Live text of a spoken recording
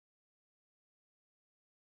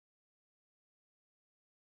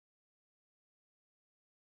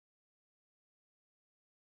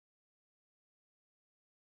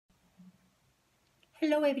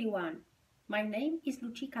Hello everyone, my name is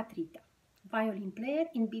Lucica Trita, violin player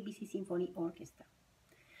in BBC Symphony Orchestra.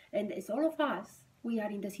 And as all of us, we are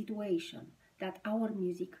in the situation that our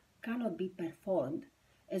music cannot be performed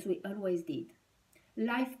as we always did.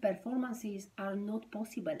 Live performances are not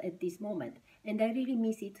possible at this moment, and I really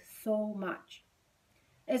miss it so much.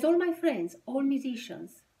 As all my friends, all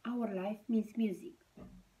musicians, our life means music.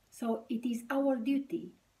 So it is our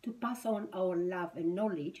duty to pass on our love and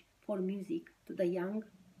knowledge for music to the young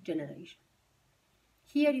generation.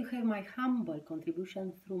 Here you have my humble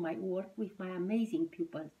contribution through my work with my amazing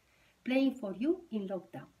pupils, playing for you in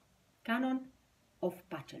lockdown. Canon of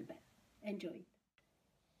Pachelbel. Enjoy.